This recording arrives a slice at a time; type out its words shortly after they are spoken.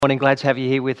Morning, glad to have you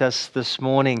here with us this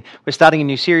morning. We're starting a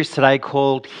new series today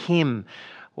called Him.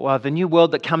 Well, the new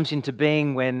world that comes into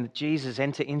being when Jesus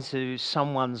enters into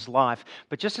someone's life.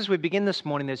 But just as we begin this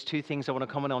morning, there's two things I want to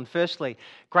comment on. Firstly,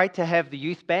 great to have the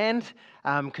youth band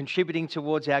contributing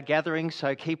towards our gathering,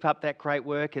 so keep up that great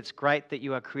work. It's great that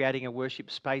you are creating a worship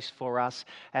space for us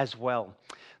as well.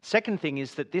 Second thing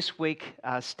is that this week,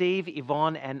 Steve,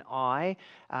 Yvonne and I,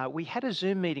 we had a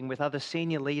Zoom meeting with other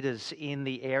senior leaders in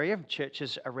the area,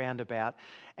 churches around about.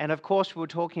 And of course, we were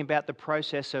talking about the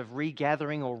process of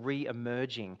regathering or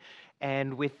re-emerging.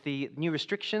 And with the new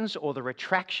restrictions or the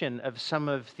retraction of some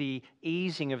of the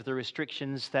easing of the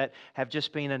restrictions that have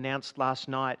just been announced last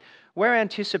night, we're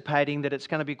anticipating that it's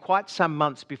going to be quite some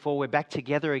months before we're back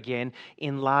together again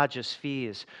in larger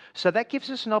spheres. So that gives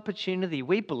us an opportunity,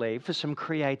 we believe, for some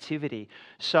creativity.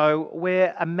 So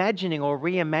we're imagining or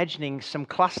reimagining some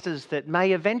clusters that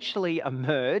may eventually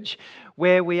emerge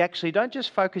where we actually don't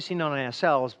just focus in on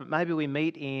ourselves, but maybe we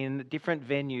meet in different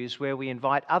venues where we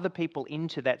invite other people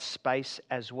into that space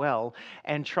as well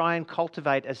and try and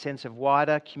cultivate a sense of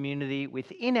wider community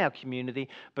within our community,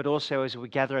 but also as we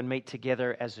gather and meet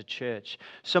together as a church.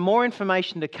 So more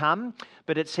information to come,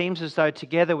 but it seems as though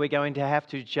together we're going to have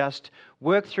to just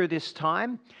work through this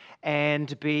time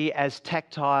and be as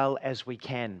tactile as we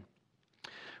can.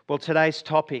 Well, today's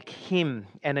topic, Him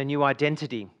and a new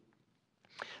identity.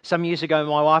 Some years ago,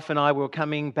 my wife and I were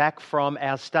coming back from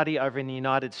our study over in the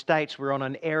United States. We were on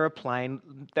an aeroplane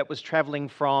that was traveling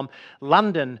from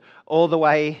London all the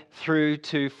way through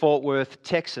to Fort Worth,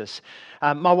 Texas.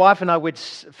 My wife and I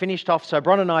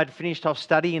Bron and I had finished off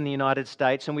study in the United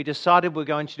States, and we decided we're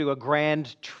going to do a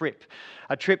grand trip.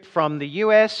 A trip from the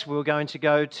US, we were going to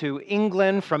go to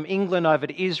England, from England over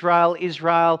to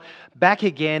Israel, back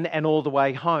again, and all the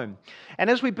way home. And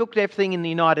as we booked everything in the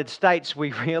United States,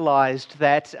 we realized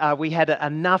that we had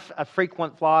enough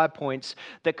frequent flyer points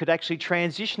that could actually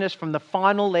transition us from the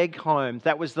final leg home.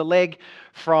 That was the leg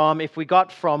from, if we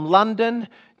got from London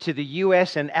to the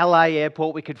US and LA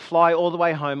airport, we could fly all the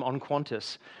way home on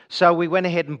Qantas. So we went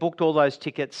ahead and booked all those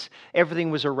tickets.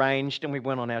 Everything was arranged, and we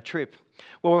went on our trip.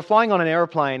 Well, we're flying on an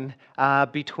aeroplane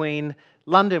between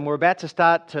London. We're about to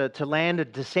start to land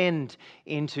and descend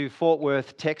into Fort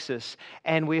Worth, Texas.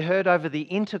 And we heard over the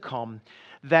intercom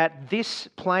that this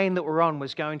plane that we're on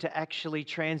was going to actually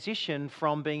transition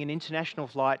from being an international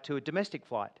flight to a domestic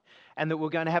flight, and that we're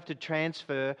going to have to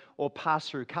transfer or pass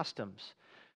through customs.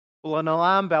 Well, an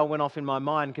alarm bell went off in my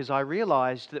mind because I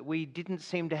realized that we didn't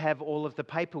seem to have all of the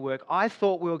paperwork. I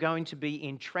thought we were going to be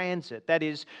in transit. That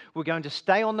is, we're going to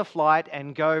stay on the flight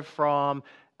and go from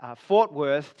Fort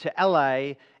Worth to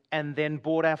LA and then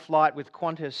board our flight with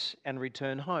Qantas and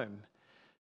return home.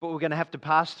 But we're going to have to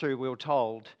pass through, we were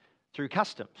told, through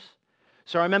customs.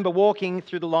 So I remember walking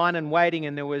through the line and waiting,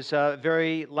 and there was a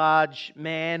very large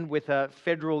man with a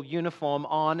federal uniform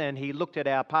on, and he looked at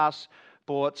our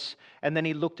passports, and then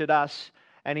he looked at us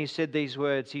and he said these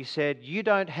words. He said, "You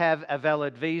don't have a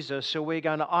valid visa, so we're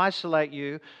going to isolate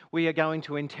you, we are going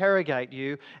to interrogate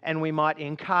you, and we might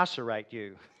incarcerate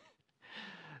you."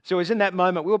 So it was in that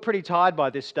moment, we were pretty tired by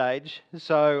this stage,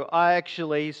 so I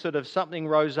actually something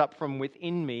rose up from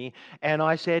within me, and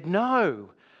I said, "No."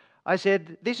 I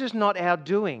said, "This is not our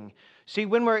doing." See,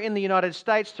 when we were in the United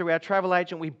States through our travel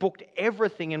agent, we booked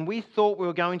everything, and we thought we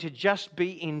were going to just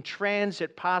be in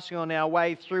transit, passing on our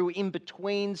way through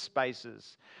in-between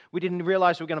spaces. We didn't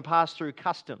realize we were going to pass through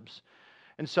customs.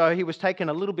 And so he was taken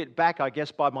a little bit back, I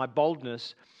guess, by my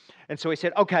boldness. And so he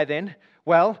said, "Okay then,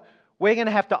 well, we're going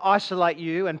to have to isolate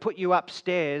you and put you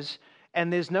upstairs,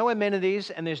 and there's no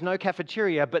amenities and there's no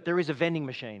cafeteria, but there is a vending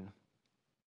machine."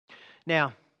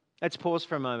 Now, let's pause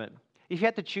for a moment. If you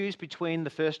had to choose between the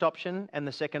first option and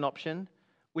the second option,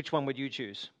 which one would you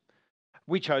choose?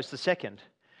 We chose the second.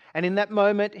 And in that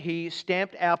moment, he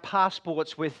stamped our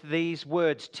passports with these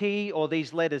words,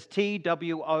 these letters,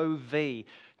 TWOV,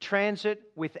 transit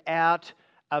without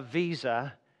a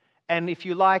visa. And if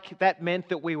you like, that meant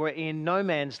that we were in no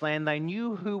man's land. They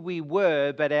knew who we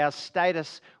were, but our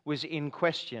status was in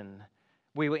question.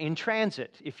 We were in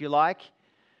transit, if you like,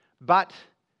 but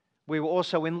we were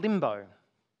also in limbo.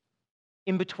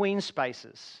 In between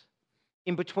spaces,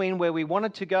 in between where we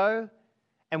wanted to go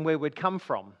and where we'd come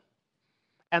from.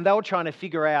 And they were trying to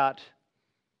figure out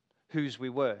whose we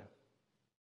were.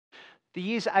 The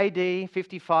years AD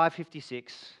 55,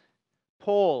 56,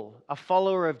 Paul, a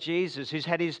follower of Jesus, who's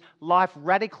had his life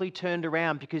radically turned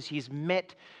around because he's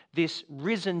met this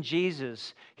risen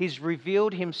Jesus, he's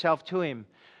revealed himself to him.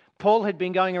 Paul had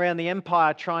been going around the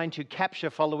empire trying to capture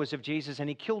followers of Jesus, and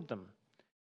he killed them.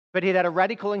 But he'd had a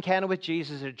radical encounter with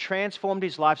Jesus. It had transformed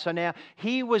his life. So now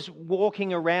he was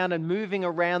walking around and moving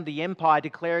around the empire,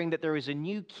 declaring that there is a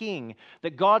new king,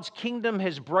 that God's kingdom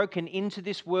has broken into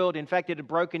this world. In fact, it had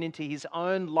broken into his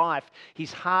own life,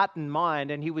 his heart and mind.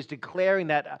 And he was declaring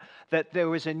that there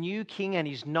was a new king and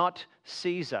he's not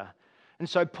Caesar. And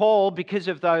so Paul, because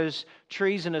of those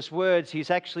treasonous words,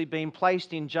 he's actually been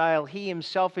placed in jail. He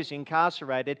himself is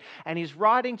incarcerated, and he's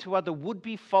writing to other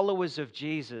would-be followers of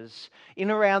Jesus in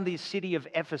around the city of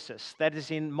Ephesus, that is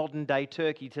in modern-day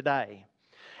Turkey today.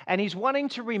 And he's wanting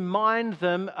to remind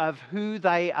them of who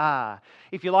they are.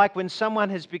 If you like, when someone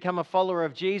has become a follower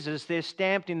of Jesus, they're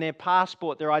stamped in their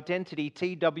passport, their identity,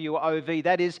 TWOV.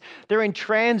 That is, they're in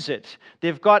transit.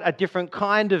 They've got a different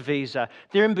kind of visa.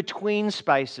 They're in between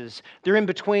spaces. They're in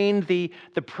between the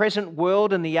present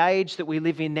world and the age that we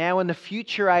live in now and the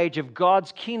future age of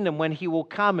God's kingdom, when he will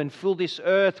come and fill this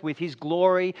earth with his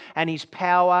glory and his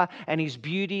power and his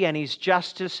beauty and his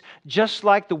justice, just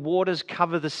like the waters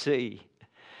cover the sea.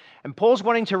 And Paul's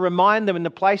wanting to remind them in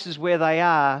the places where they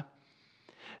are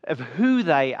of who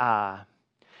they are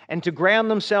and to ground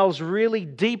themselves really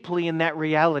deeply in that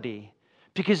reality,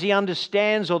 because he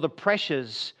understands all the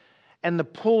pressures and the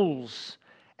pulls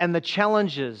and the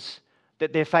challenges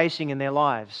that they're facing in their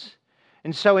lives.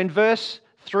 And so in verse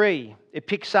 3, it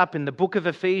picks up in the book of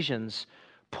Ephesians.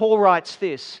 Paul writes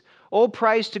this: "All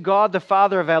praise to God, the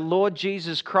Father of our Lord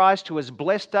Jesus Christ, who has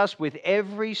blessed us with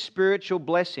every spiritual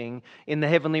blessing in the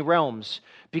heavenly realms,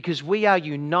 because we are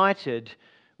united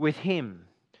with him."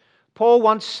 Paul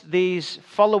wants these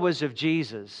followers of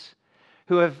Jesus,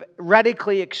 who have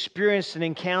radically experienced and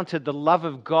encountered the love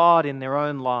of God in their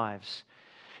own lives,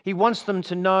 he wants them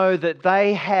to know that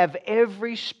they have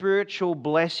every spiritual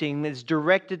blessing that's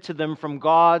directed to them from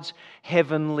God's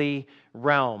heavenly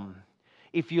realm.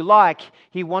 If you like,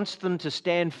 he wants them to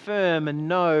stand firm and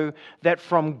know that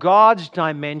from God's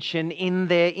dimension, in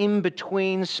their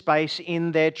in-between space,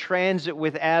 in their transit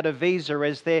without a visa,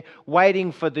 as they're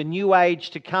waiting for the new age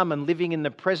to come and living in the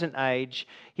present age,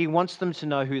 he wants them to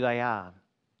know who they are.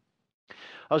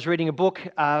 I was reading a book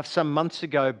some months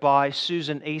ago by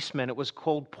Susan Eastman. It was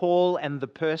called Paul and the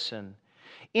Person.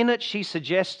 In it, she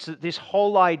suggests that this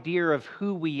whole idea of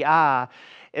who we are,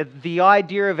 the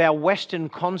idea of our Western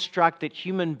construct that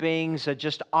human beings are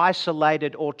just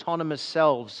isolated, autonomous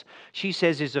selves, she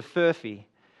says is a furphy.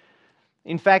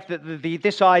 In fact,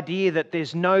 this idea that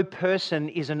there's no person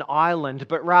is an island,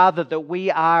 but rather that we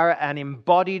are an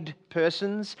embodied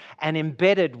persons and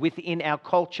embedded within our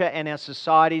culture and our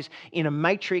societies in a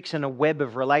matrix and a web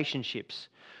of relationships.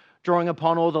 Drawing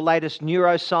upon all the latest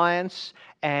neuroscience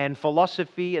and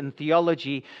philosophy and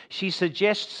theology, she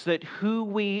suggests that who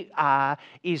we are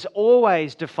is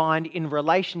always defined in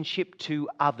relationship to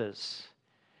others.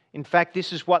 In fact,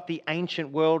 this is what the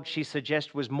ancient world, she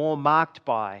suggests, was more marked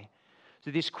by. So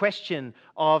this question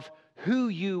of who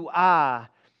you are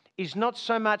is not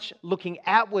so much looking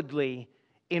outwardly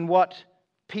in what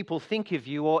people think of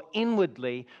you or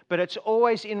inwardly, but it's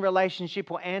always in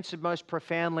relationship or answered most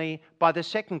profoundly by the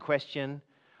second question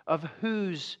of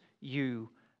whose you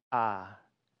are.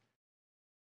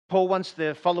 Paul wants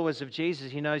the followers of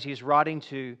Jesus, he knows he's writing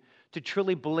to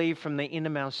truly believe from the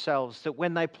innermost selves that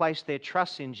when they place their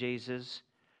trust in Jesus,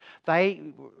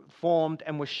 they formed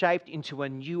and were shaped into a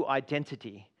new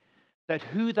identity. That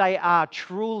who they are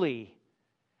truly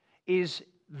is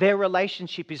their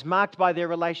relationship, is marked by their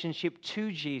relationship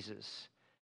to Jesus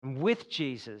and with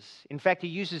Jesus. In fact, he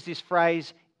uses this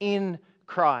phrase, in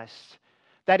Christ.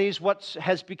 That is, what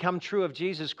has become true of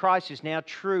Jesus Christ is now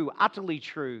true, utterly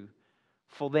true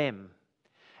for them.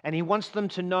 And he wants them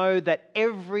to know that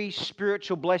every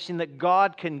spiritual blessing that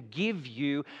God can give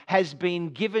you has been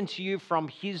given to you from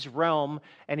his realm,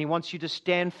 and he wants you to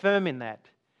stand firm in that.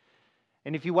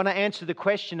 And if you want to answer the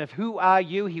question of who are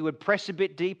you, he would press a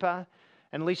bit deeper.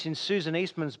 And at least in Susan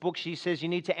Eastman's book, she says you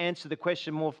need to answer the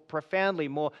question more profoundly,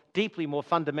 more deeply, more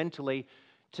fundamentally,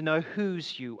 to know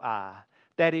whose you are.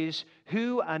 That is,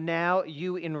 who are now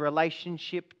you in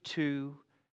relationship to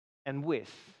and with?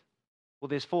 Well,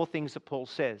 there's four things that Paul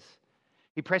says.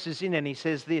 He presses in and he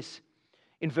says this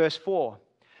in verse 4.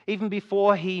 Even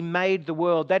before he made the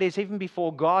world, that is, even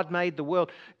before God made the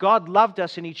world, God loved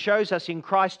us and he chose us in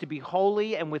Christ to be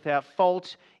holy and without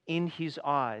fault in his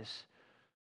eyes.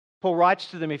 Paul writes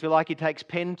to them, if you like, he takes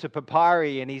pen to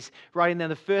papyri and he's writing down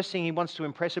the first thing he wants to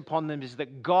impress upon them is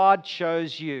that God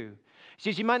chose you. He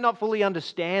says, you might not fully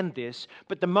understand this,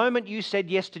 but the moment you said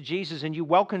yes to Jesus and you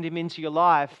welcomed him into your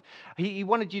life, he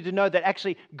wanted you to know that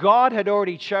actually God had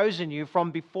already chosen you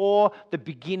from before the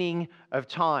beginning of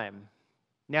time.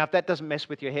 Now, if that doesn't mess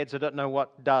with your heads, I don't know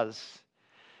what does.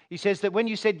 He says that when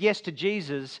you said yes to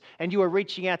Jesus and you were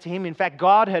reaching out to him, in fact,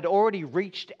 God had already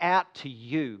reached out to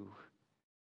you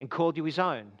and called you his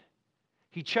own.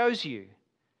 He chose you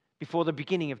before the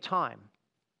beginning of time.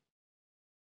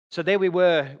 So there we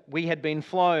were. We had been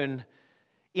flown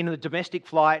in a domestic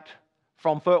flight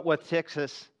from Fort Worth,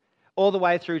 Texas, all the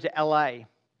way through to LA.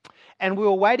 And we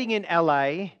were waiting in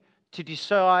LA to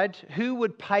decide who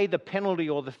would pay the penalty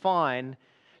or the fine,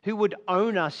 who would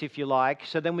own us, if you like,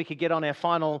 so then we could get on our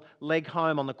final leg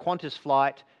home on the Qantas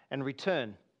flight and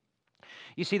return.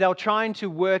 You see, they were trying to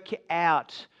work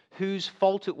out whose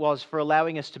fault it was for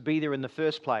allowing us to be there in the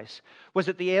first place. Was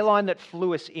it the airline that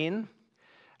flew us in?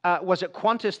 Was it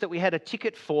Qantas that we had a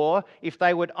ticket for if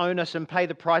they would own us and pay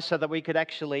the price so that we could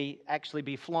actually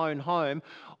be flown home?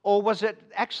 Or was it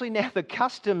actually now the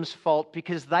customs' fault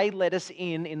because they let us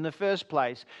in the first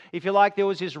place? If you like, there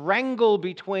was this wrangle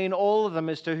between all of them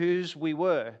as to whose we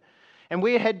were. And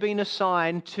we had been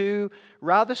assigned two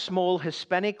rather small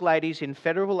Hispanic ladies in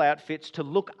federal outfits to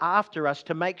look after us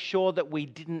to make sure that we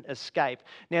didn't escape.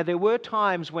 Now, there were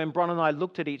times when Bron and I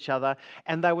looked at each other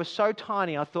and they were so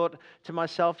tiny, I thought to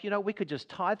myself, we could just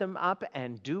tie them up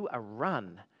and do a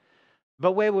run.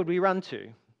 But where would we run to?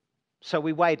 So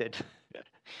we waited.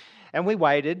 And we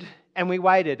waited, and we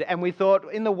waited, and we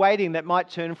thought in the waiting that might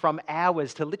turn from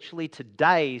hours to literally to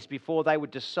days before they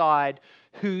would decide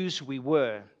whose we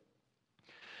were.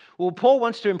 Well, Paul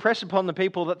wants to impress upon the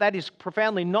people that that is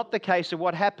profoundly not the case of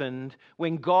what happened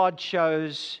when God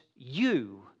chose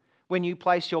you, when you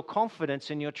place your confidence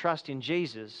and your trust in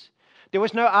Jesus. There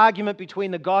was no argument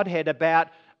between the Godhead about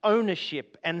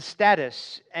ownership and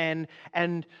status and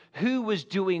who was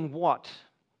doing what.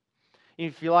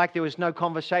 If you like, there was no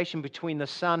conversation between the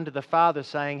Son to the Father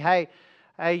saying, hey,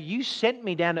 you sent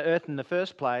me down to earth in the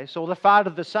first place. Or the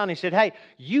Father to the Son, he said, hey,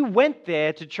 you went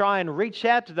there to try and reach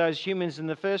out to those humans in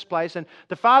the first place. And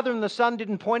the Father and the Son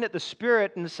didn't point at the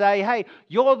Spirit and say, hey,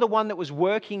 you're the one that was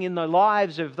working in the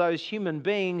lives of those human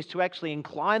beings to actually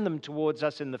incline them towards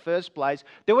us in the first place.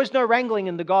 There was no wrangling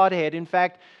in the Godhead. In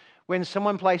fact, when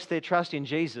someone placed their trust in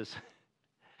Jesus,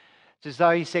 it's as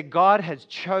though he said, God has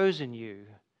chosen you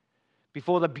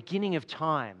before the beginning of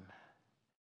time.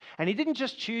 And he didn't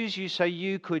just choose you so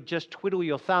you could just twiddle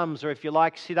your thumbs or, if you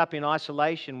like, sit up in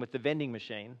isolation with the vending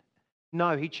machine.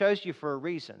 No, he chose you for a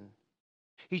reason.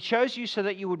 He chose you so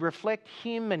that you would reflect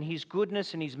him and his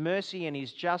goodness and his mercy and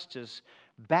his justice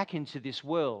back into this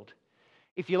world.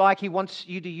 If you like, he wants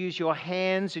you to use your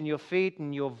hands and your feet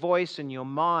and your voice and your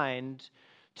mind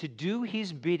to do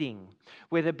his bidding,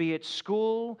 whether it be at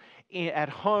school, at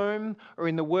home, or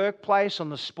in the workplace, on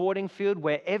the sporting field,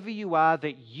 wherever you are,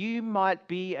 that you might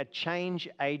be a change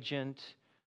agent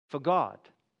for God.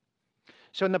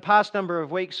 So in the past number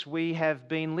of weeks, we have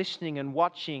been listening and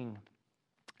watching,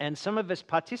 and some of us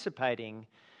participating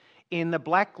in the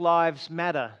Black Lives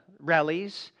Matter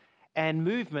rallies and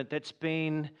movement that's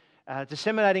been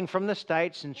disseminating from the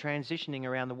States and transitioning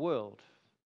around the world.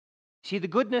 See, the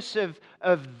goodness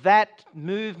of that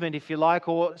movement, if you like,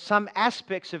 or some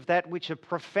aspects of that which are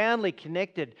profoundly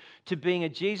connected to being a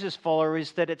Jesus follower,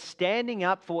 is that it's standing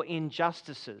up for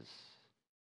injustices.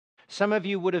 Some of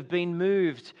you would have been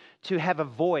moved to have a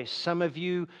voice. Some of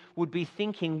you would be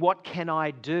thinking, what can I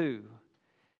do?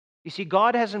 You see,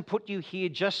 God hasn't put you here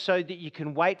just so that you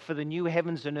can wait for the new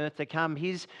heavens and earth to come.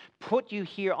 He's put you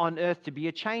here on earth to be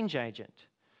a change agent.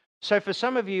 So for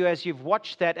some of you, as you've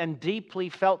watched that and deeply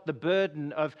felt the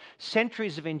burden of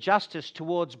centuries of injustice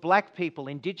towards black people,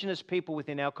 indigenous people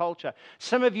within our culture,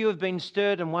 some of you have been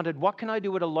stirred and wondered, what can I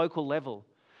do at a local level?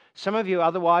 Some of you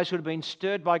otherwise would have been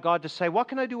stirred by God to say, what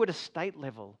can I do at a state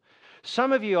level?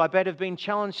 Some of you, I bet, have been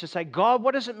challenged to say, God,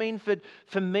 what does it mean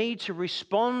for me to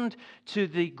respond to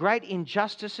the great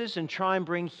injustices and try and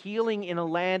bring healing in a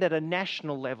land at a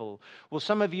national level? Well,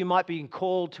 some of you might be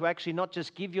called to actually not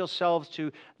just give yourselves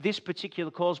to this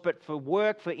particular cause, but for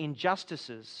work for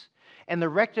injustices and the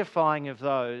rectifying of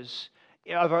those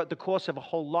over the course of a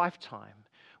whole lifetime.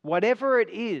 Whatever it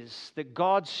is that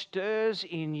God stirs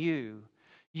in you,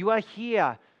 you are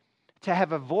here to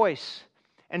have a voice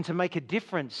and to make a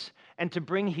difference and to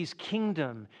bring his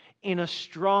kingdom in a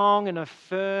strong and a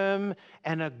firm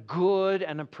and a good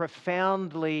and a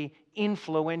profoundly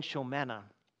influential manner.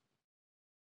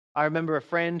 I remember a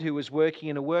friend who was working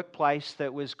in a workplace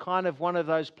that was kind of one of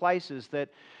those places that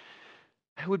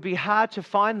would be hard to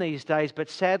find these days, but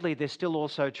sadly they're still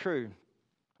also true.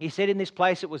 He said in this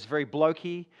place it was very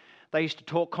blokey. They used to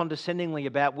talk condescendingly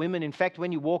about women. In fact,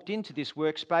 when you walked into this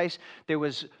workspace, there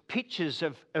was pictures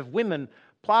of women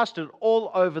plastered all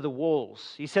over the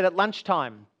walls. He said at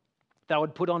lunchtime, they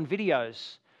would put on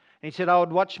videos And he said, I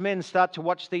would watch men start to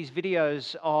watch these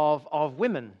videos of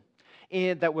women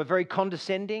that were very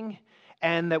condescending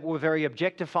and that were very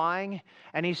objectifying.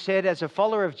 And he said, as a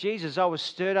follower of Jesus, I was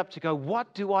stirred up to go,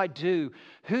 what do I do?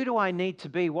 Who do I need to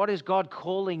be? What is God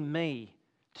calling me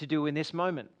to do in this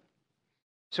moment?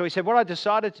 So he said, what I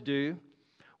decided to do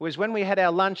was when we had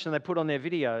our lunch and they put on their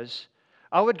videos,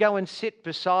 I would go and sit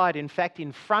beside, in fact,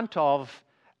 in front of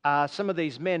some of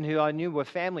these men who I knew were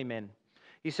family men.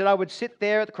 He said, I would sit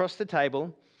there across the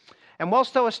table, and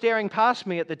whilst they were staring past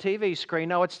me at the TV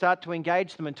screen, I would start to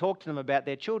engage them and talk to them about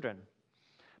their children,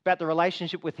 about the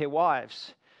relationship with their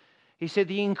wives. He said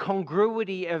the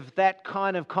incongruity of that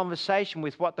kind of conversation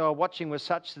with what they were watching was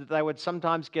such that they would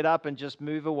sometimes get up and just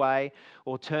move away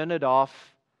or turn it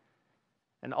off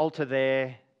and alter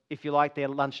their, if you like, their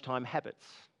lunchtime habits.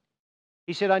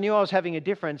 He said, I knew I was having a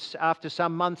difference after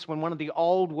some months when one of the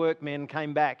old workmen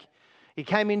came back. He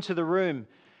came into the room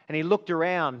and he looked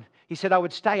around. He said, I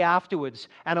would stay afterwards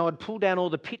and I would pull down all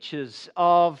the pictures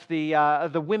of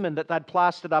the women that they'd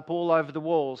plastered up all over the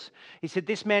walls. He said,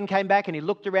 this man came back and he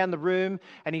looked around the room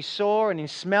and he saw and he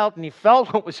smelt and he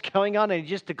felt what was going on, and he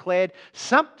just declared,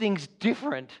 something's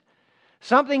different.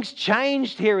 Something's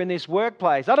changed here in this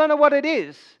workplace. I don't know what it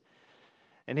is.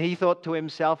 And he thought to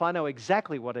himself, I know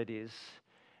exactly what it is.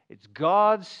 It's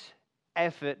God's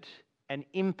effort and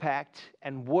impact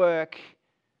and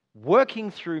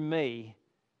working through me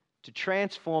to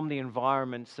transform the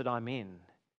environments that I'm in.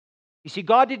 You see,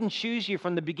 God didn't choose you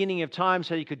from the beginning of time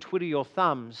so you could twiddle your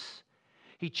thumbs.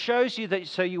 He chose you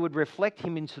so you would reflect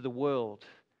Him into the world.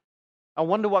 I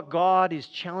wonder what God is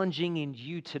challenging in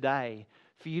you today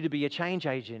for you to be a change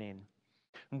agent in.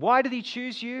 And why did He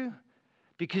choose you?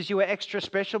 Because you were extra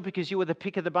special? Because you were the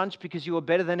pick of the bunch? Because you were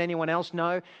better than anyone else?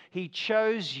 No, He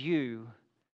chose you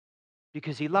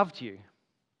because He loved you.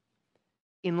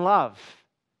 In love,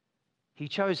 He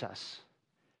chose us.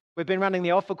 We've been running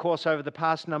the Alpha course over the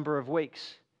past number of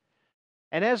weeks.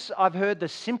 And as I've heard the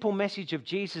simple message of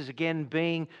Jesus again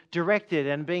being directed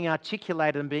and being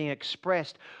articulated and being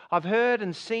expressed, I've heard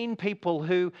and seen people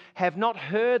who have not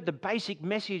heard the basic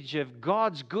message of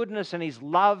God's goodness and His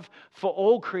love for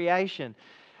all creation.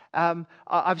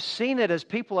 I've seen it as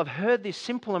people have heard this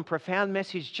simple and profound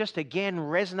message just again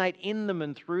resonate in them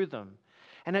and through them.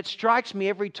 And it strikes me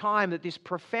every time that this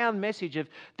profound message of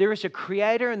there is a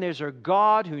Creator and there's a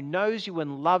God who knows you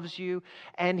and loves you,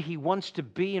 and He wants to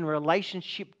be in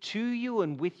relationship to you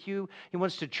and with you. He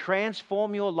wants to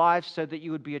transform your life so that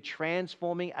you would be a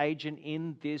transforming agent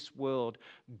in this world.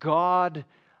 God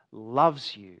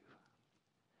loves you.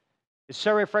 It's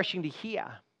so refreshing to hear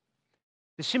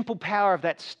the simple power of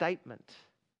that statement.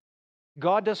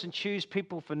 God doesn't choose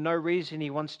people for no reason. He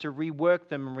wants to rework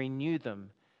them and renew them.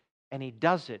 And He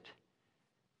does it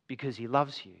because He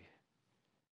loves you.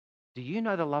 Do you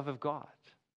know the love of God?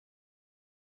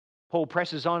 Paul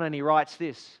presses on and he writes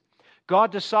this: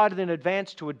 God decided in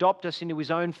advance to adopt us into His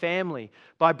own family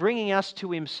by bringing us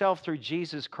to Himself through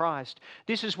Jesus Christ.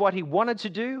 This is what He wanted to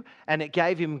do, and it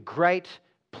gave Him great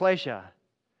pleasure.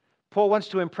 Paul wants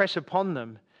to impress upon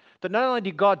them that not only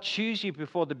did God choose you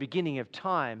before the beginning of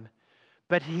time,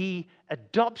 but He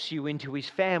adopts you into His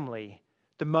family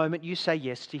the moment you say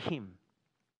yes to Him.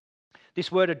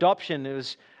 This word adoption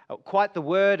is quite the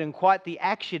word and quite the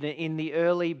action in the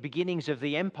early beginnings of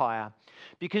the empire,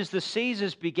 because the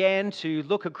Caesars began to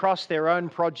look across their own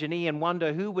progeny and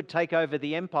wonder who would take over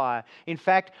the empire. In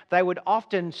fact, they would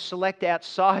often select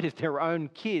outside of their own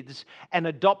kids and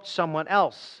adopt someone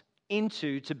else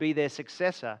to be their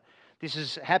successor. This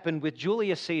has happened with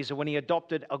Julius Caesar when he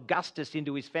adopted Augustus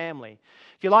into his family.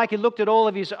 If you like, he looked at all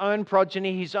of his own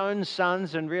progeny, his own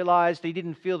sons, and realized he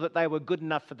didn't feel that they were good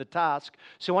enough for the task.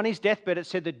 So on his deathbed, it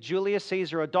said that Julius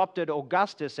Caesar adopted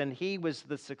Augustus and he was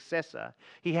the successor.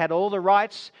 He had all the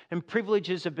rights and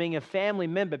privileges of being a family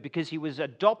member because he was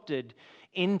adopted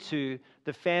into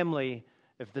the family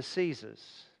of the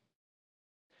Caesars.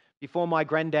 Before my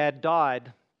granddad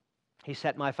died, he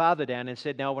sat my father down and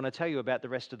said, now I want to tell you about the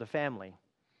rest of the family.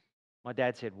 My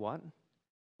dad said, what?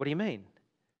 What do you mean?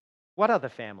 What other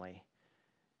family?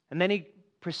 And then he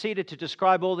proceeded to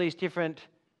describe all these different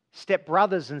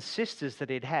stepbrothers and sisters that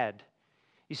he'd had.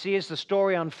 You see, as the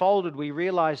story unfolded, we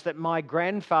realized that my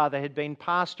grandfather had been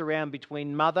passed around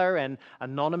between mother and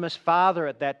anonymous father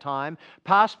at that time,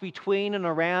 passed between and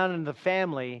around in the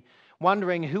family,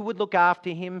 wondering who would look after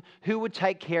him, who would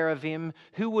take care of him,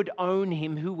 who would own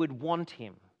him, who would want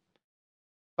him.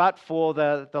 But for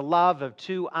the love of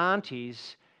two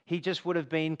aunties, he just would have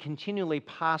been continually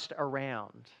passed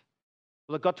around.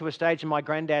 Well, it got to a stage in my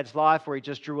granddad's life where he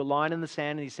just drew a line in the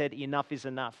sand and he said, enough is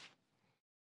enough.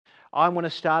 I want to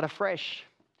start afresh.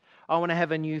 I want to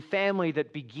have a new family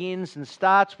that begins and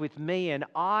starts with me, and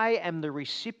I am the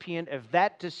recipient of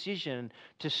that decision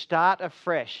to start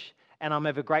afresh, and I'm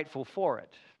ever grateful for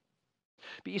it.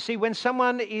 But you see, when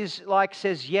someone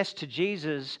says yes to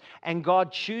Jesus and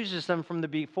God chooses them from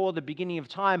before the beginning of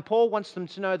time, Paul wants them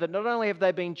to know that not only have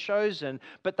they been chosen,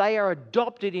 but they are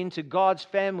adopted into God's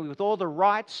family with all the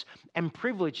rights and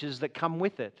privileges that come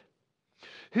with it.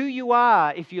 Who you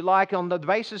are, if you like, on the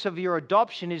basis of your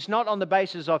adoption is not on the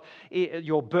basis of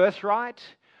your birthright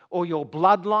or your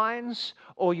bloodlines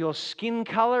or your skin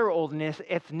color or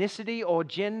ethnicity or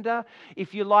gender.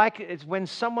 If you like, it's when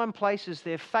someone places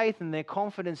their faith and their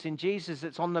confidence in Jesus,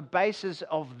 it's on the basis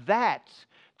of that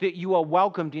you are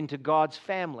welcomed into God's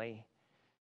family.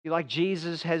 You're like,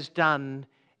 Jesus has done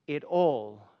it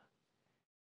all.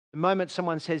 The moment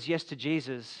someone says yes to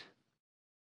Jesus,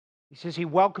 he says he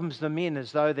welcomes them in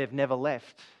as though they've never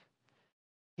left.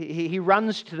 He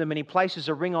runs to them and he places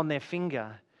a ring on their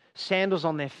finger, sandals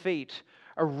on their feet,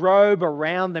 a robe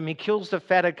around them. He kills the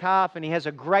fatted calf and he has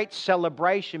a great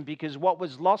celebration because what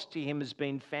was lost to him has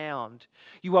been found.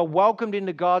 You are welcomed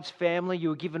into God's family.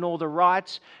 You are given all the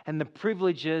rights and the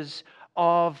privileges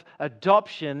of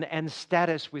adoption and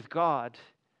status with God.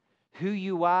 Who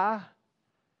you are?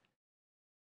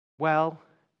 Well,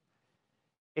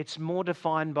 it's more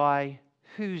defined by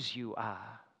whose you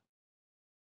are.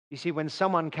 You see, when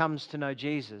someone comes to know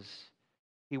Jesus,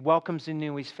 he welcomes them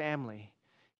into his family.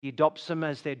 He adopts them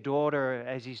as their daughter,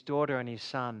 as his daughter and his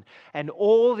son. And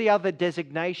all the other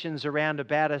designations around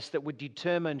about us that would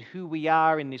determine who we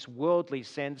are in this worldly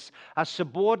sense are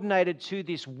subordinated to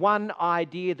this one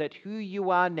idea that who you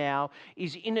are now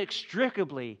is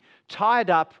inextricably tied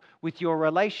up with your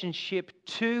relationship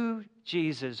to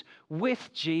Jesus, with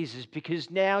Jesus,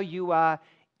 because now you are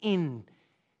in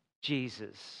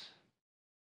Jesus.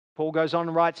 Paul goes on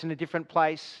and writes in a different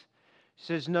place,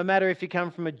 says, no matter if you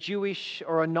come from a Jewish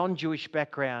or a non-Jewish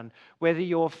background, whether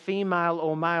you're female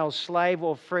or male, slave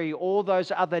or free, all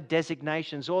those other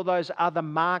designations, all those other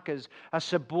markers are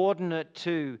subordinate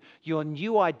to your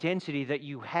new identity that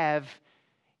you have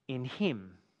in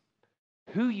Him.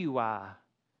 Who you are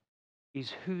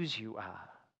is whose you are.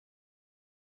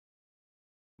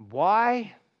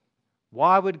 Why?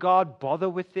 Why would God bother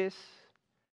with this?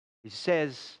 He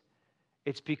says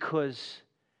it's because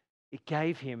it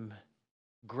gave Him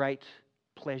great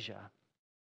pleasure.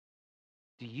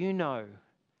 Do you know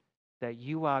that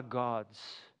you are God's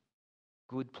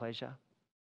good pleasure?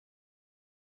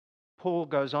 Paul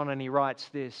goes on and he writes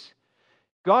this: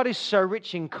 God is so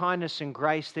rich in kindness and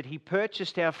grace that He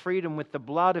purchased our freedom with the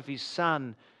blood of His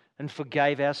Son and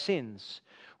forgave our sins.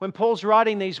 When Paul's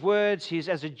writing these words,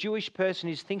 as a Jewish person,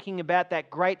 he's thinking about that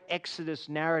great Exodus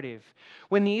narrative.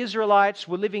 When the Israelites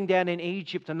were living down in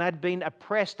Egypt and they'd been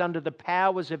oppressed under the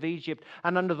powers of Egypt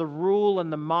and under the rule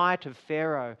and the might of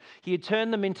Pharaoh, he had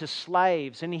turned them into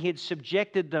slaves and he had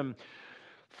subjected them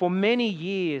for many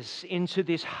years into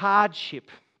this hardship,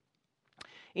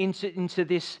 into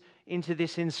this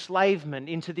enslavement,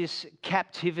 into this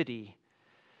captivity.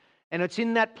 And it's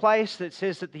in that place that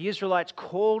says that the Israelites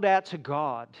called out to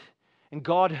God and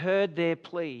God heard their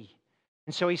plea.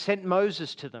 And so He sent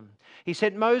Moses to them. He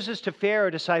sent Moses to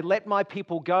Pharaoh to say, let my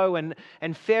people go. And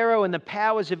Pharaoh and the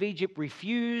powers of Egypt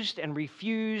refused and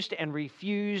refused and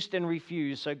refused and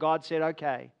refused. So God said,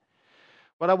 okay,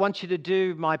 what I want you to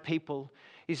do, my people,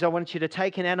 is I want you to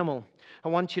take an animal. I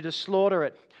want you to slaughter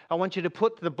it. I want you to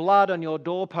put the blood on your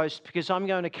doorpost because I'm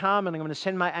going to come and I'm going to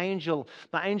send my angel.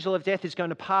 My angel of death is going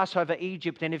to pass over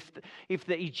Egypt. And if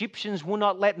the Egyptians will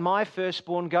not let my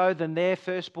firstborn go, then their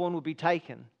firstborn will be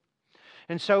taken.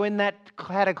 And so in that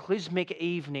cataclysmic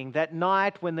evening, that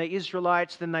night when the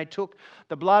Israelites, then they took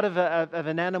the blood of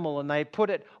an animal and they put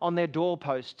it on their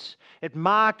doorposts. It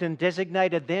marked and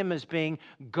designated them as being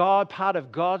part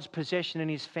of God's possession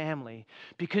and His family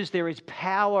because there is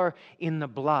power in the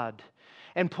blood.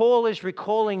 And Paul is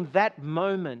recalling that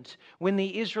moment when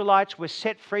the Israelites were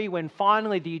set free, when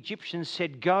finally the Egyptians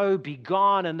said, go, be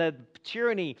gone, and the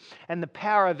tyranny and the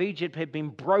power of Egypt had been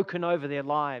broken over their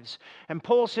lives. And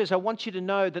Paul says, I want you to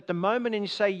know that the moment you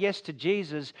say yes to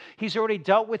Jesus, He's already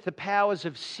dealt with the powers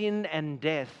of sin and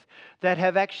death that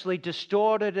have actually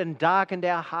distorted and darkened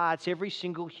our hearts, every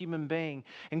single human being.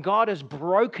 And God has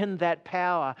broken that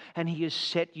power and He has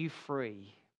set you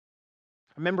free.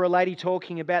 I remember a lady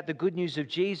talking about the good news of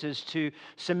Jesus to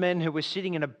some men who were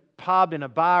sitting in a pub in a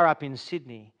bar up in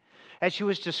Sydney. As she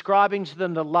was describing to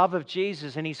them the love of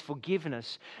Jesus and His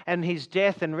forgiveness and His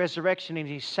death and resurrection and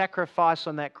His sacrifice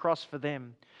on that cross for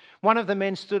them. One of the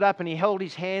men stood up and he held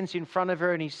his hands in front of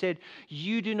her and he said,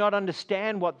 "You do not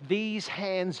understand what these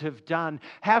hands have done.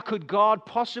 How could God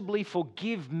possibly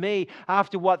forgive me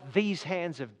after what these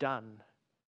hands have done?"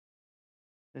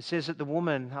 It says that the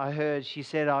woman, I heard, she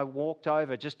said, "I walked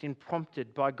over, just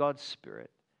prompted by God's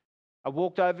Spirit. I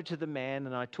walked over to the man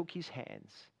and I took his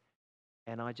hands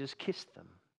and I just kissed them."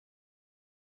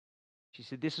 She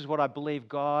said, "This is what I believe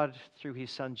God, through his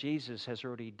son Jesus, has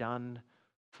already done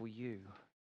for you,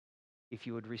 if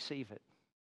you would receive it."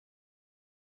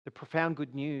 The profound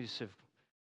good news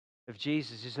of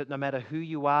Jesus is that no matter who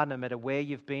you are, no matter where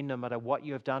you've been, no matter what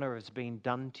you have done or has been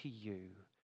done to you,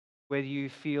 whether you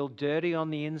feel dirty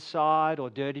on the inside or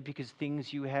dirty because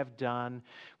things you have done,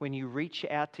 when you reach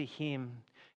out to him,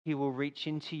 he will reach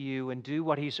into you and do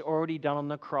what he's already done on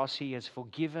the cross. He has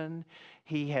forgiven,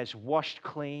 he has washed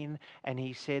clean, and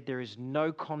he said there is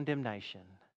no condemnation.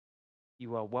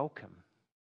 You are welcome.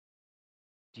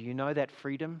 Do you know that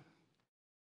freedom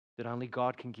that only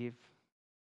God can give?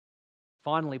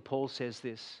 Finally, Paul says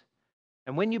this,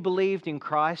 "And when you believed in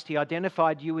Christ, he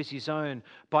identified you as his own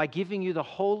by giving you the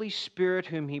Holy Spirit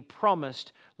whom he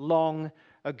promised long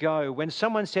ago." When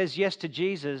someone says yes to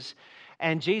Jesus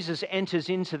and Jesus enters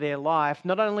into their life,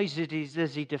 not only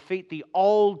does he defeat the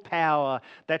old power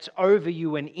that's over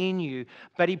you and in you,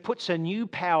 but he puts a new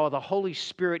power, the Holy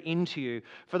Spirit, into you.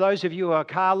 For those of you who are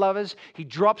car lovers, he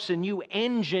drops a new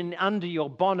engine under your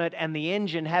bonnet, and the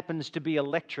engine happens to be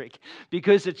electric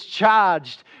because it's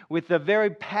charged with the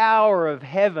very power of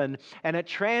heaven, and it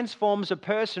transforms a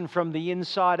person from the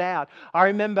inside out. I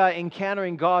remember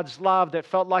encountering God's love that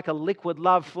felt like a liquid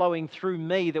love flowing through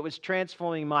me that was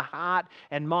transforming my heart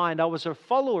and mind. I was a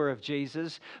follower of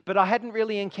Jesus, but I hadn't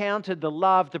really encountered the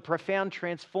love, the profound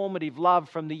transformative love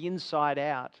from the inside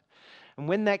out. And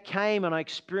when that came and I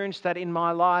experienced that in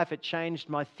my life, it changed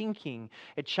my thinking.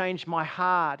 It changed my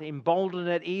heart, emboldened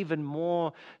it even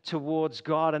more towards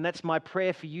God. And that's my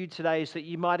prayer for you today, is that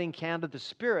you might encounter the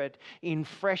Spirit in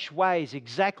fresh ways,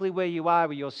 exactly where you are,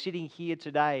 where you're sitting here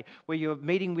today, where you're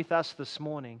meeting with us this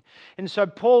morning. And so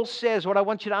Paul says, what I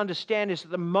want you to understand is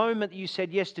that the moment that you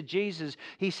said yes to Jesus,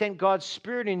 he sent God's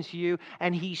Spirit into you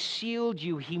and he sealed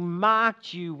you. He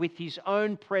marked you with his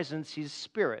own presence, his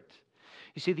Spirit.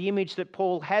 You see, the image that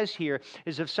Paul has here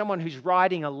is of someone who's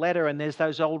writing a letter, and there's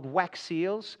those old wax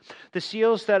seals, the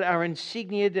seals that are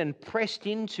insigniaed and pressed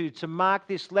into to mark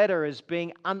this letter as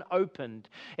being unopened.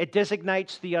 It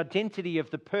designates the identity of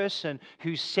the person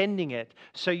who's sending it,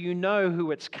 so you know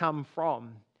who it's come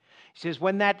from. He says,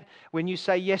 when you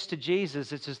say yes to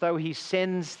Jesus, it's as though he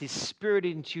sends his Spirit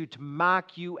into you to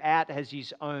mark you out as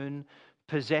his own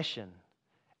possession.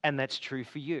 And that's true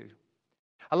for you.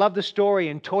 I love the story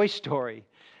in Toy Story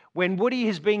when Woody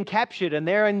has been captured and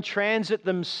they're in transit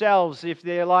themselves. If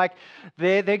they're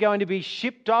going to be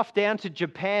shipped off down to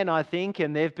Japan, I think,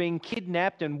 and they've been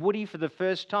kidnapped, and Woody for the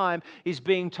first time is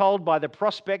being told by the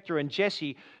prospector and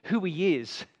Jessie who he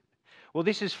is. Well,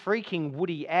 this is freaking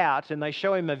Woody out, and they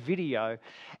show him a video,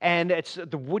 and it's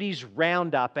the Woody's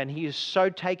roundup, and he is so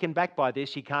taken back by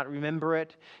this, he can't remember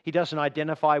it. He doesn't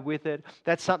identify with it.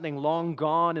 That's something long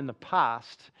gone in the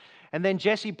past. And then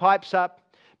Jessie pipes up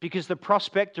because the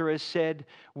prospector has said,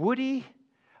 "Woody,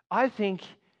 I think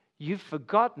you've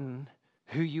forgotten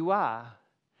who you are."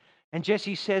 And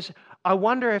Jessie says, "I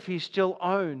wonder if he's still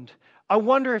owned. I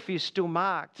wonder if he's still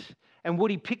marked." And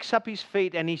Woody picks up his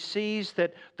feet and he sees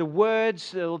that the word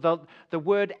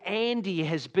Andy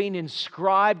has been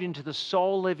inscribed into the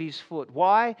sole of his foot.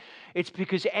 Why? It's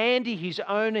because Andy, his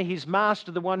owner, his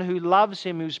master, the one who loves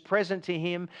him, who's present to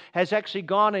him, has actually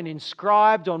gone and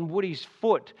inscribed on Woody's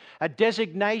foot a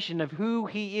designation of who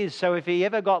he is. So if he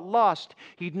ever got lost,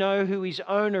 he'd know who his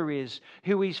owner is,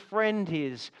 who his friend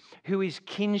is, who his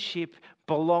kinship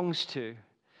belongs to.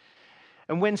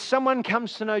 And when someone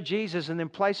comes to know Jesus and then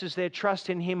places their trust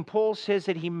in him, Paul says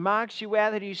that he marks you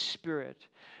out of his Spirit.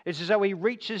 It's as though he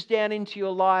reaches down into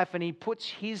your life and he puts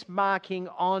his marking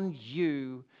on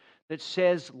you that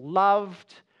says,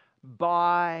 "Loved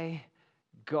by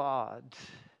God.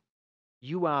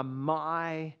 You are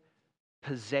my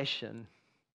possession."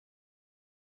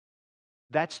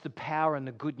 That's the power and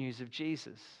the good news of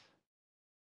Jesus.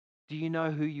 Do you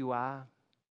know who you are?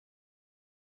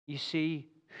 You see,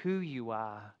 who you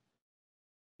are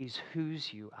is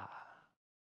whose you are.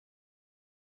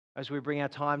 As we bring our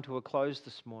time to a close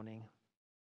this morning,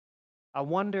 I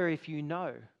wonder if you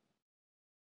know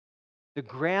the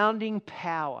grounding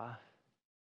power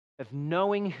of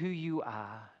knowing who you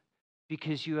are,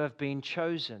 because you have been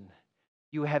chosen,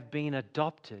 you have been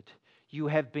adopted, you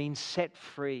have been set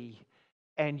free,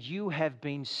 and you have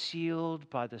been sealed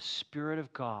by the Spirit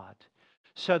of God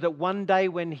so that one day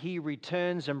when he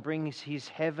returns and brings his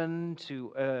heaven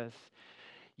to earth,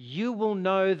 you will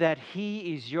know that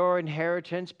he is your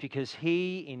inheritance because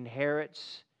he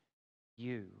inherits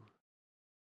you.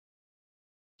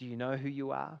 Do you know who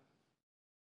you are?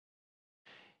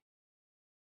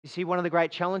 You see, one of the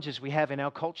great challenges we have in our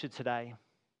culture today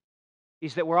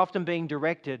is that we're often being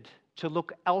directed to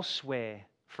look elsewhere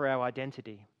for our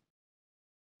identity.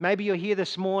 Maybe you're here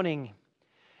this morning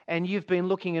and you've been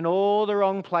looking in all the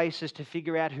wrong places to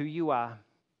figure out who you are.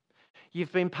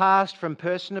 You've been passed from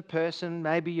person to person.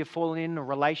 Maybe you've fallen in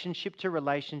relationship to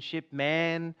relationship,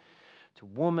 man to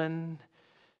woman,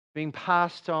 being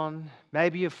passed on.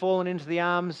 Maybe you've fallen into the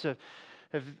arms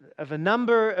of a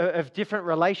number of different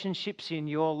relationships in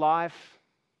your life.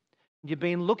 You've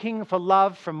been looking for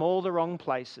love from all the wrong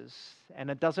places, and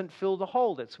it doesn't fill the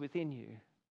hole that's within you.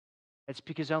 It's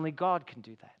because only God can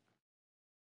do that.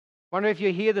 I wonder if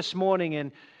you're here this morning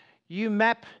and you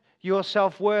map your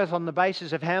self-worth on the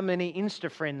basis of how many Insta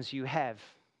friends you have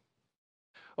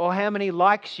or how many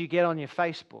likes you get on your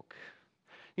Facebook.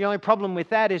 The only problem with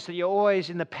that is that you're always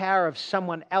in the power of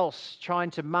someone else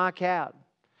trying to mark out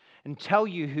and tell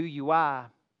you who you are.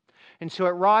 And so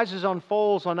it rises and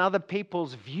falls on other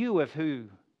people's view of who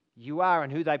you are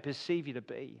and who they perceive you to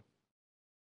be.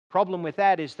 Problem with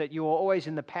that is that you're always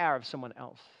in the power of someone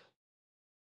else.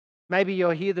 Maybe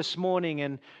you're here this morning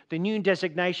and the new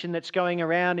designation that's going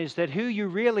around is that who you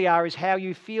really are is how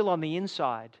you feel on the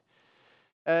inside.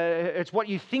 It's what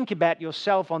you think about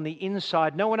yourself on the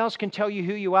inside. No one else can tell you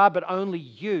who you are, but only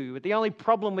you. The only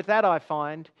problem with that, I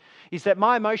find, is that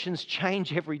my emotions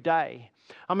change every day.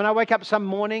 I mean, I wake up some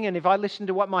morning and if I listen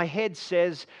to what my head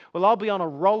says, well, I'll be on a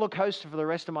roller coaster for the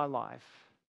rest of my life.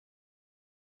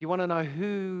 You want to know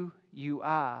who you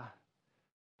are?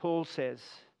 Paul says,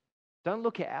 don't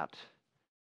look out.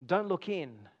 Don't look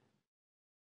in.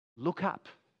 Look up.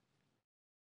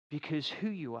 Because who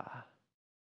you are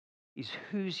is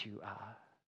whose you are.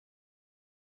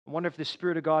 I wonder if the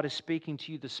Spirit of God is speaking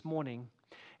to you this morning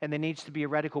and there needs to be a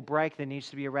radical break, there needs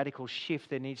to be a radical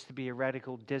shift, there needs to be a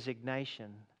radical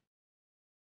designation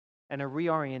and a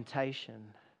reorientation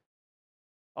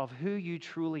of who you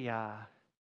truly are,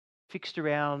 fixed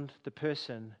around the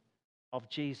person of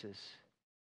Jesus,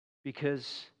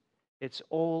 because it's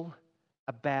all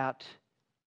about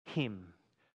Him.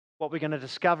 What we're going to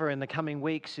discover in the coming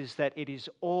weeks is that it is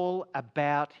all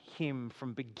about Him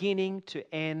from beginning to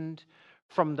end,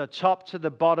 from the top to the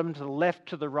bottom, to the left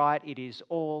to the right. It is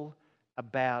all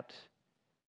about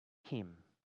Him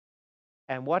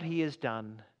and what He has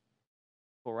done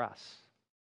for us.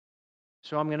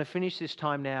 So I'm going to finish this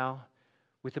time now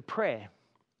with a prayer.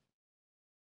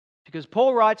 Because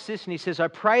Paul writes this and he says, I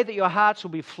pray that your hearts will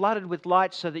be flooded with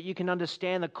light so that you can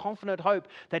understand the confident hope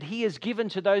that He has given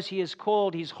to those He has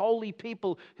called, His holy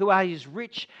people who are His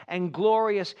rich and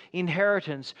glorious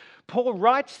inheritance. Paul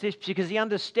writes this because he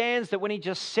understands that when he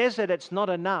just says it, it's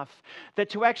not enough. That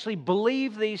to actually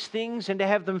believe these things and to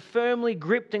have them firmly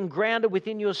gripped and grounded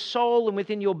within your soul and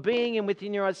within your being and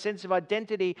within your sense of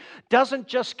identity doesn't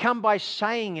just come by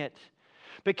saying it.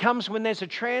 But comes when there's a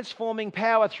transforming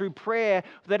power through prayer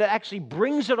that it actually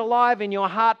brings it alive in your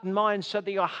heart and mind so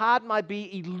that your heart might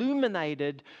be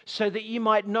illuminated, so that you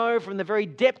might know from the very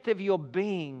depth of your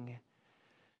being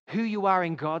who you are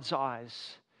in God's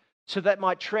eyes. So that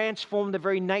might transform the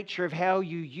very nature of how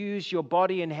you use your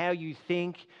body and how you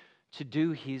think to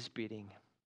do His bidding.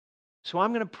 So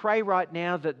I'm going to pray right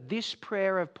now that this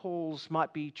prayer of Paul's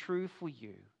might be true for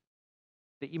you,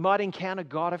 that you might encounter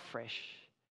God afresh.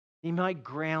 He might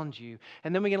ground you.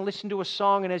 And then we're going to listen to a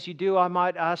song. And as you do, I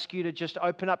might ask you to just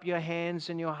open up your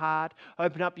hands and your heart,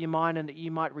 open up your mind, and that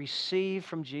you might receive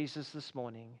from Jesus this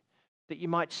morning, that you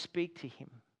might speak to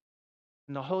Him.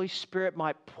 And the Holy Spirit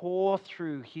might pour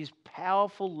through His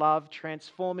powerful love,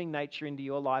 transforming nature into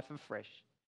your life afresh,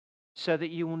 so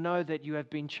that you will know that you have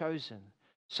been chosen,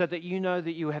 so that you know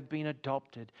that you have been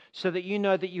adopted, so that you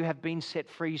know that you have been set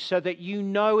free, so that you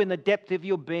know in the depth of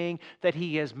your being that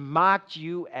He has marked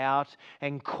you out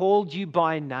and called you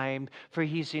by name, for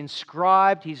He's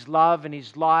inscribed His love and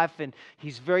His life and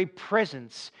His very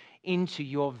presence into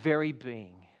your very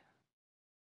being.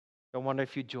 I wonder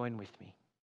if you'd join with me.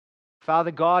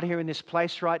 Father God, here in this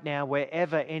place right now,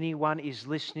 wherever anyone is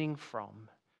listening from,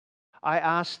 I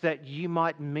ask that you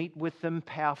might meet with them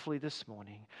powerfully this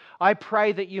morning. I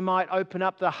pray that you might open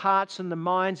up the hearts and the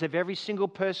minds of every single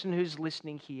person who's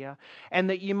listening here, and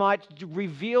that you might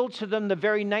reveal to them the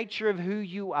very nature of who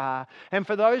you are. And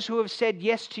for those who have said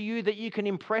yes to you, that you can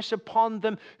impress upon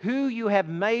them who you have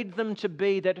made them to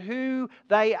be, that who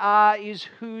they are is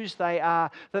whose they are,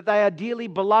 that they are dearly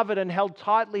beloved and held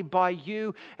tightly by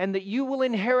you, and that you will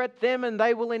inherit them and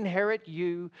they will inherit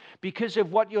you because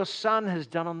of what your Son has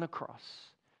done on the cross.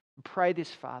 I pray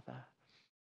this, Father.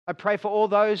 I pray for all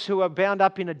those who are bound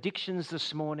up in addictions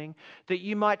this morning, that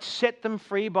you might set them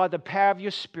free by the power of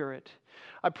your Spirit.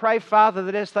 I pray, Father,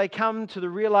 that as they come to the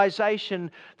realization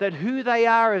that who they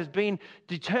are has been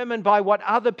determined by what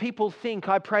other people think,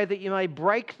 I pray that you may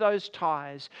break those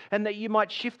ties and that you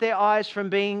might shift their eyes from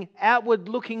being outward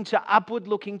looking to upward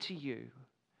looking to you.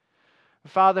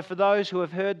 Father, for those who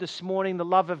have heard this morning the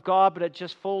love of God, but it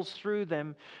just falls through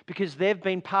them because they've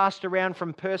been passed around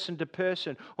from person to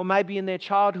person, or maybe in their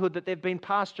childhood that they've been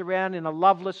passed around in a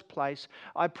loveless place,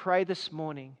 I pray this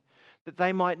morning that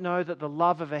they might know that the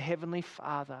love of a heavenly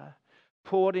Father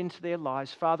poured into their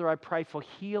lives. Father, I pray for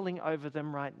healing over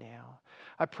them right now.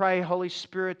 I pray, Holy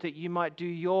Spirit, that you might do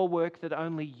your work that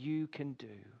only you can do.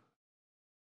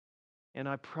 And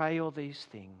I pray all these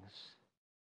things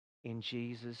in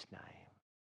Jesus' name.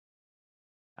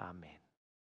 Amen.